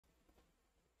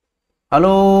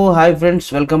Hello, hi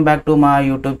friends, welcome back to my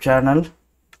YouTube channel.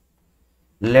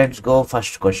 Let's go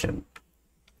first question.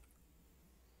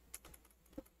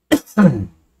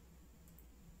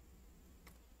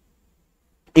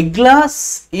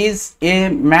 Igla-S is a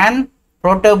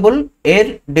man-portable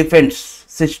air defense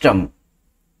system.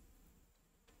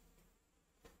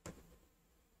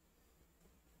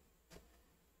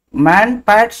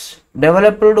 MANPADS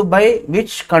developed by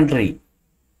which country?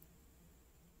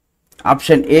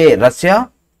 Option A,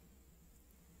 Russia.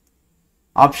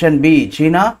 Option B,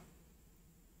 China.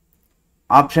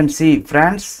 Option C,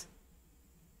 France.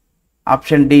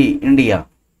 Option D, India.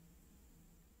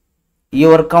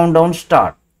 Your countdown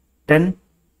start. 10,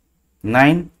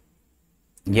 9,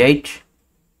 8,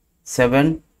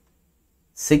 7,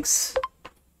 6,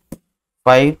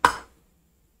 5,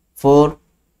 4,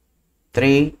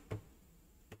 3,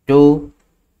 2,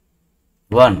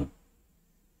 1.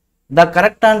 The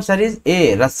correct answer is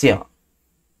A, Russia.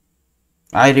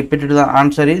 I repeated, the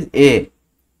answer is A,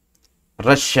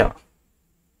 Russia.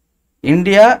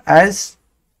 India has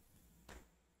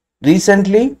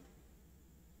recently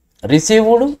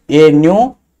received a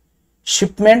new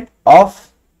shipment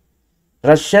of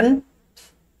Russian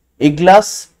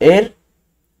Igla-S air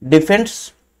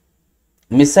defense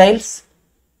missiles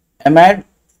amid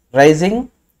rising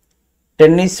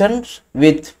tensions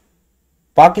with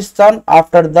Pakistan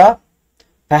after the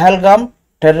Pahalgam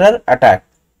terror attack.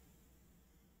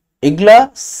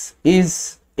 Igla-S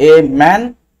is a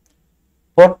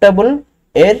man-portable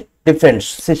air defense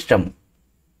system.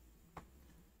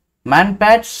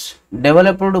 MANPADS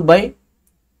developed by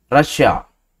Russia.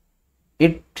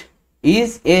 It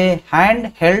is a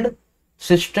handheld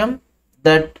system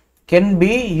that can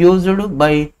be used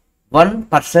by one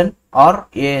person or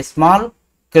a small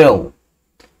crew.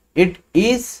 It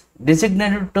is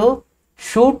designated to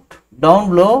shoot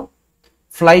down low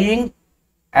flying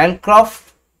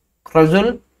aircraft,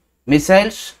 cruise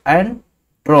missiles and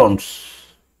drones.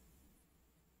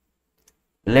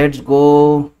 Let's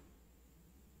go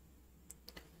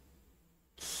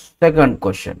second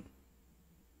question.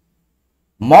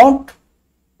 Mount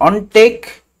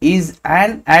Ontake is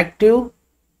an active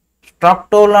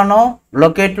volcano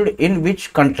located in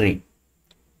which country?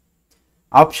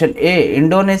 Option A,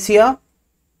 Indonesia.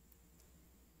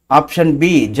 Option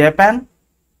B, Japan.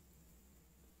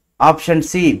 Option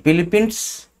C,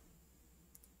 Philippines.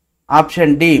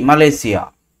 Option D,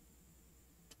 Malaysia.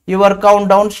 Your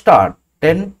countdown start.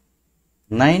 10,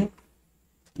 9,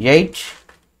 8,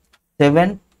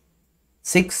 7,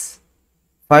 6,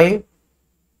 5,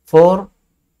 4,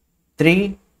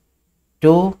 3,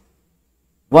 2,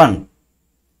 1.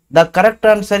 The correct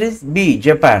answer is B,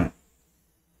 Japan.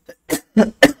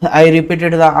 I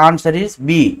repeated, the answer is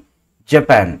B,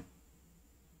 Japan.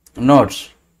 Notes.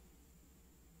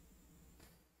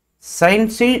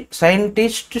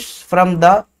 Scientists from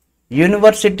the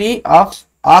University of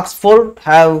Oxford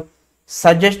have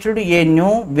suggested a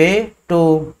new way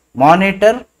to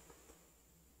monitor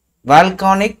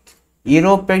volcanic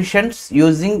eruptions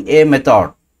using a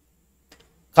method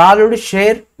called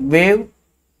shear wave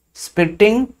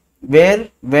splitting, where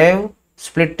wave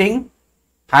splitting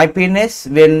happens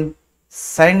when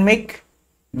seismic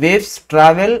waves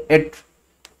travel at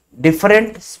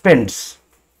different speeds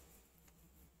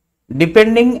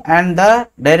depending on the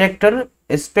director,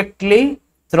 especially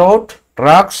throughout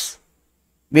rocks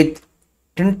with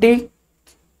tinty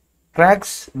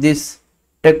cracks. This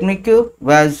technique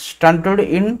was stunted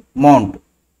in Mount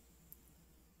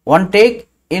Ontake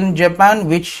in Japan,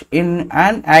 which in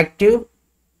an active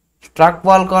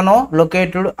stratovolcano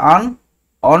located on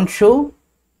Honshu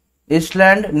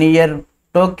Island near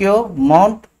Tokyo.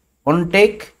 Mount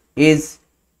Ontake is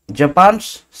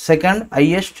Japan's second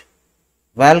highest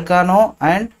volcano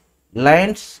and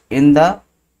lies in the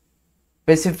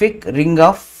Pacific Ring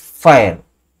of Fire.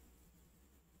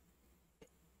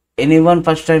 Anyone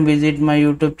first time visit my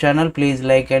YouTube channel, please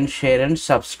like and share and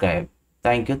subscribe.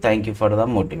 Thank you for the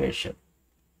motivation.